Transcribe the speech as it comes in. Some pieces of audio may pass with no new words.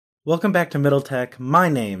Welcome back to Middle Tech. My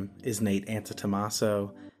name is Nate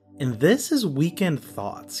Antetomaso, and this is Weekend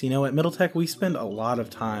Thoughts. At Middle Tech, we spend a lot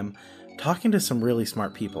of time talking to some really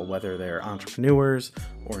smart people, whether they're entrepreneurs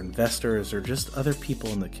or investors or just other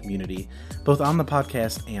people in the community, both on the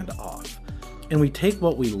podcast and off. And we take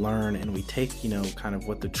what we learn and we take, kind of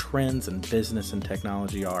what the trends in business and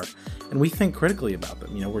technology are, and we think critically about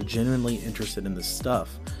them. We're genuinely interested in this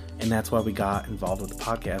stuff. And that's why we got involved with the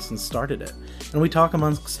podcast and started it. And we talk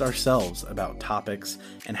amongst ourselves about topics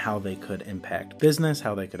and how they could impact business,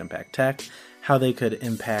 how they could impact tech, how they could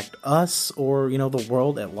impact us or, the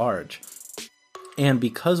world at large. And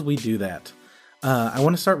because we do that, I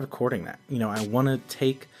want to start recording that. I want to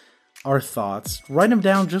take our thoughts, write them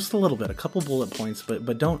down just a little bit, a couple bullet points,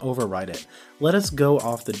 but don't overwrite it. Let us go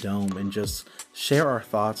off the dome and just share our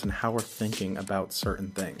thoughts and how we're thinking about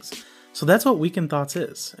certain things. So that's what Weekend Thoughts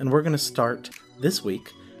is, and we're going to start this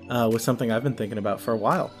week with something I've been thinking about for a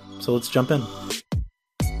while. So let's jump in.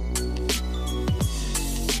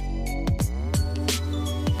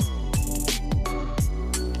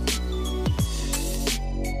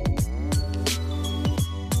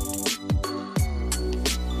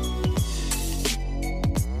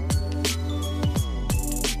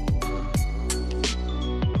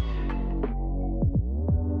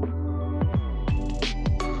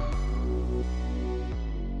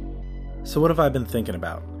 So what have I been thinking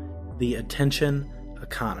about? The attention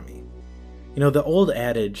economy. The old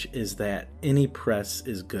adage is that any press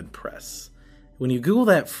is good press. When you Google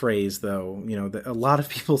that phrase, though, a lot of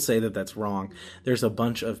people say that that's wrong. There's a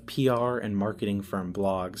bunch of PR and marketing firm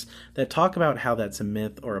blogs that talk about how that's a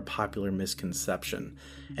myth or a popular misconception.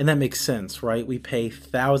 And that makes sense, right? We pay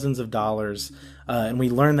thousands of dollars, and we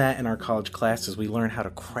learn that in our college classes. We learn how to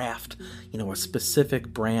craft, a specific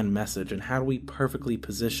brand message and how do we perfectly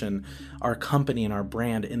position our company and our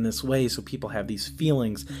brand in this way so people have these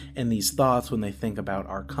feelings and these thoughts when they think about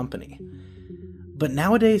our company. But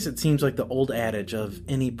nowadays, it seems like the old adage of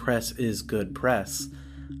any press is good press,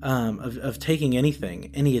 of taking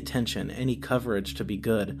anything, any attention, any coverage to be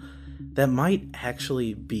good, that might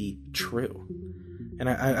actually be true. And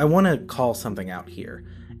I want to call something out here.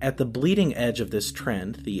 At the bleeding edge of this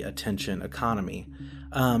trend, the attention economy,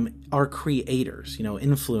 are creators,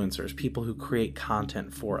 influencers, people who create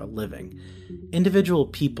content for a living. Individual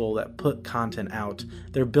people that put content out,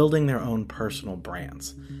 they're building their own personal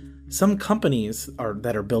brands. Some companies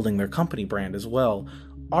that are building their company brand as well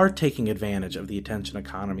are taking advantage of the attention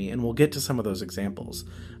economy, and we'll get to some of those examples.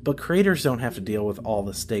 But creators don't have to deal with all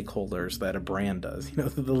the stakeholders that a brand does.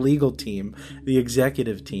 The legal team, the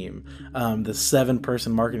executive team, the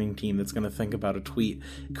 7-person marketing team that's going to think about a tweet.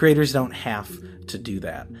 Creators don't have to do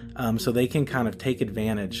that. So they can kind of take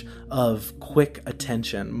advantage of quick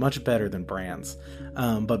attention much better than brands,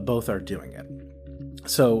 but both are doing it.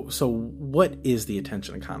 So what is the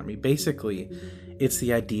attention economy? Basically, it's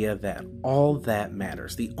the idea that all that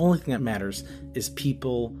matters, the only thing that matters is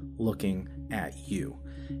people looking at you.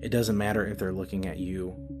 It doesn't matter if they're looking at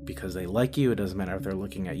you because they like you. It doesn't matter if they're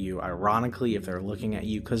looking at you ironically, if they're looking at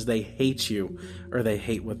you because they hate you or they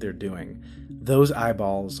hate what they're doing. Those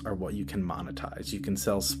eyeballs are what you can monetize. You can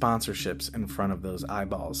sell sponsorships in front of those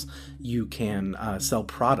eyeballs. You can sell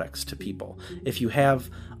products to people. If you have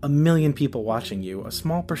 1 million people watching you, a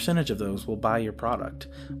small percentage of those will buy your product.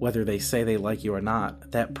 Whether they say they like you or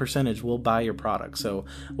not, that percentage will buy your product. So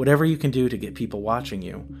whatever you can do to get people watching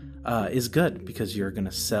you is good because you're going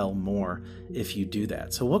to sell more if you do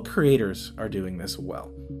that. So what creators are doing this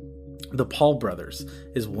well? The Paul brothers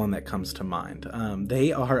is one that comes to mind.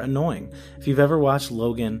 They are annoying. If you've ever watched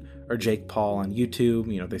Logan or Jake Paul on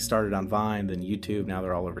YouTube, they started on Vine, then YouTube, now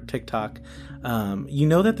they're all over TikTok. You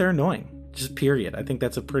know that they're annoying, just period. I think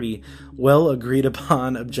that's a pretty well agreed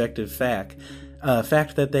upon objective fact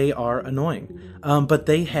that they are annoying. But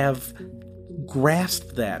they have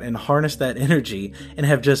grasped that and harnessed that energy and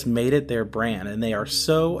have just made it their brand. And they are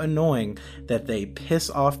so annoying that they piss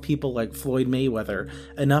off people like Floyd Mayweather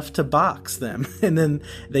enough to box them. And then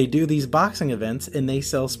they do these boxing events and they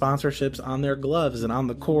sell sponsorships on their gloves and on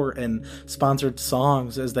the court and sponsored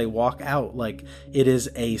songs as they walk out like it is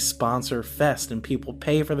a sponsor fest and people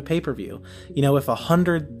pay for the pay-per-view. If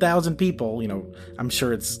 100,000 people, I'm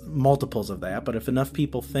sure it's multiples of that, but if enough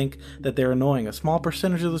people think that they're annoying, a small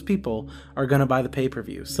percentage of those people are going to buy the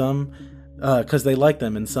pay-per-view. Some because they like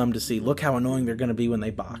them, and some to see, look how annoying they're going to be when they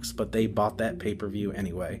box, but they bought that pay-per-view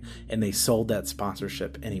anyway, and they sold that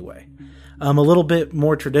sponsorship anyway. A little bit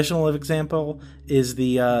more traditional of example is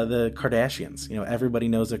the Kardashians. Everybody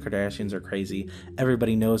knows the Kardashians are crazy.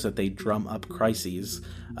 Everybody knows that they drum up crises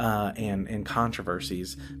and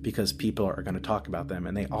controversies because people are going to talk about them,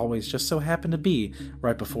 and they always just so happen to be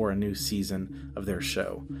right before a new season of their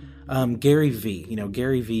show. Gary Vee.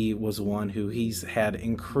 Gary Vee was one who he's had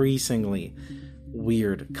increasingly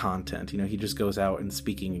weird content. He just goes out in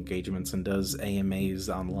speaking engagements and does AMAs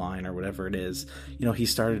online or whatever it is. He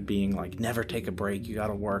started being like, never take a break, you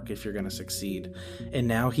gotta work if you're gonna succeed. And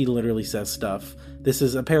now he literally says stuff, this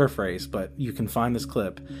is a paraphrase, but you can find this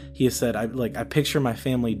clip. He has said, I picture my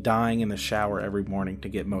family dying in the shower every morning to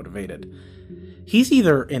get motivated. He's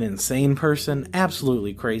either an insane person,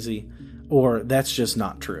 absolutely crazy, or that's just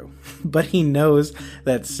not true. But he knows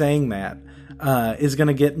that saying that is going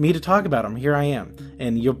to get me to talk about him. Here I am.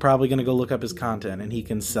 And you're probably going to go look up his content, and he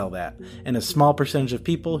can sell that. And a small percentage of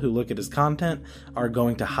people who look at his content are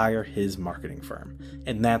going to hire his marketing firm.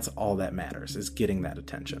 And that's all that matters, is getting that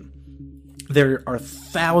attention. There are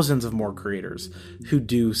thousands of more creators who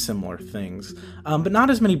do similar things, but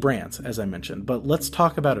not as many brands, as I mentioned. But let's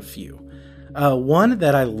talk about a few. One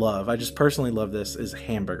that I love, I just personally love this, is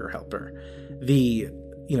Hamburger Helper. The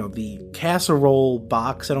casserole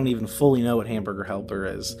box, I don't even fully know what Hamburger Helper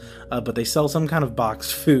is, but they sell some kind of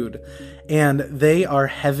boxed food, and they are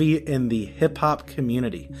heavy in the hip-hop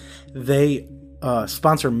community. They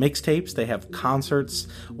sponsor mixtapes. They have concerts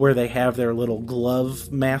where they have their little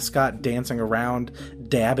glove mascot dancing around,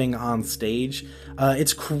 dabbing on stage.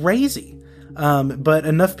 It's crazy. But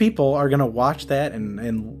enough people are going to watch that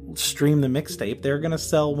and stream the mixtape. They're going to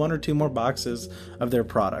sell 1 or 2 more boxes of their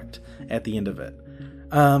product at the end of it.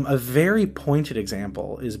 A very pointed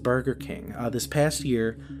example is Burger King. This past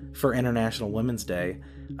year, for International Women's Day,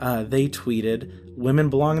 they tweeted, "Women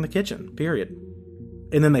belong in the kitchen, period."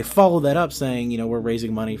 And then they followed that up saying, we're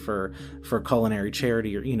raising money for culinary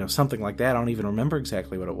charity or, something like that. I don't even remember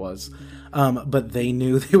exactly what it was. But they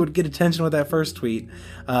knew they would get attention with that first tweet.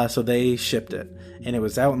 So they shipped it, and it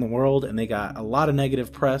was out in the world, and they got a lot of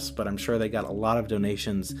negative press, but I'm sure they got a lot of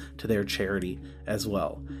donations to their charity as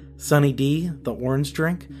well. Sunny D, the orange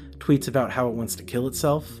drink, tweets about how it wants to kill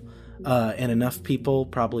itself. And enough people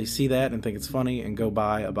probably see that and think it's funny and go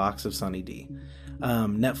buy a box of Sunny D.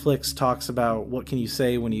 Netflix talks about what can you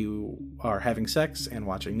say when you are having sex and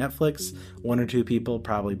watching Netflix. 1 or 2 people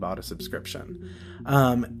probably bought a subscription.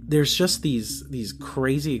 There's just these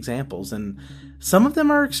crazy examples, and some of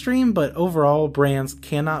them are extreme, but overall brands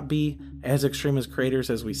cannot be as extreme as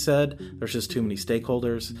creators, as we said. There's just too many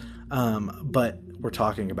stakeholders, but we're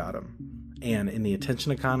talking about them. And in the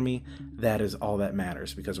attention economy, that is all that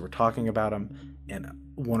matters, because we're talking about them, and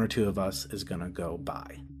 1 or 2 of us is going to go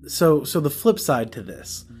buy. So the flip side to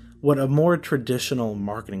this, what a more traditional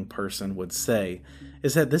marketing person would say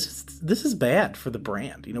is that this is bad for the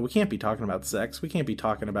brand. We can't be talking about sex. We can't be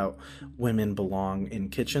talking about women belong in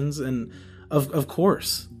kitchens. And of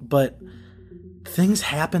course, but things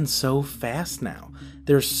happen so fast now.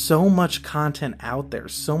 There's so much content out there,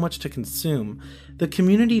 so much to consume. The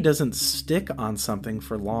community doesn't stick on something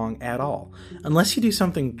for long at all. Unless you do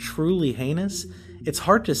something truly heinous, it's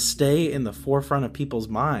hard to stay in the forefront of people's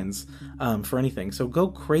minds for anything. So go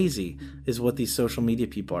crazy is what these social media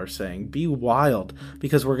people are saying. Be wild,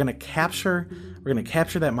 because we're going to capture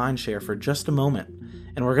that mind share for just a moment,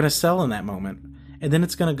 and we're going to sell in that moment, and then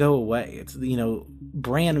it's going to go away. It's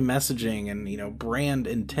brand messaging and brand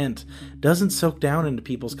intent doesn't soak down into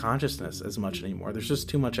people's consciousness as much anymore. There's just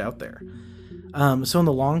too much out there. So in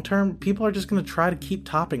the long term, people are just going to try to keep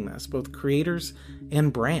topping this, both creators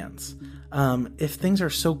and brands. If things are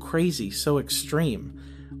so crazy, so extreme,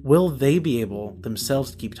 will they be able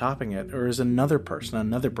themselves to keep topping it, or is another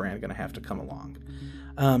brand going to have to come along?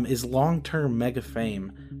 Is long-term mega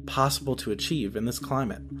fame possible to achieve in this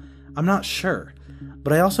climate? I'm not sure,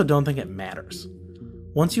 but I also don't think it matters.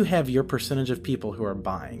 Once you have your percentage of people who are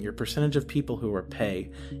buying, your percentage of people who are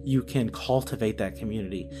pay, you can cultivate that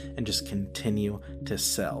community and just continue to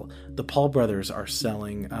sell. The Paul brothers are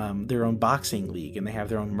selling their own boxing league, and they have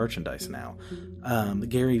their own merchandise now.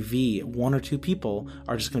 Gary Vee, 1 or 2 people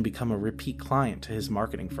are just going to become a repeat client to his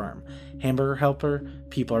marketing firm. Hamburger Helper,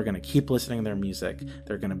 people are going to keep listening to their music.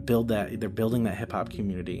 They're going to build that. They're building that hip hop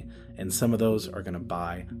community, and some of those are going to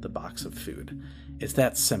buy the box of food. It's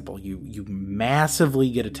that simple. You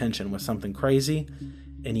massively get attention with something crazy,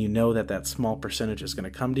 and you know that small percentage is going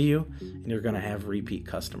to come to you, and you're going to have repeat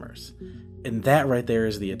customers. And that right there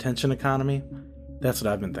is the attention economy. That's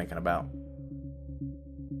what I've been thinking about.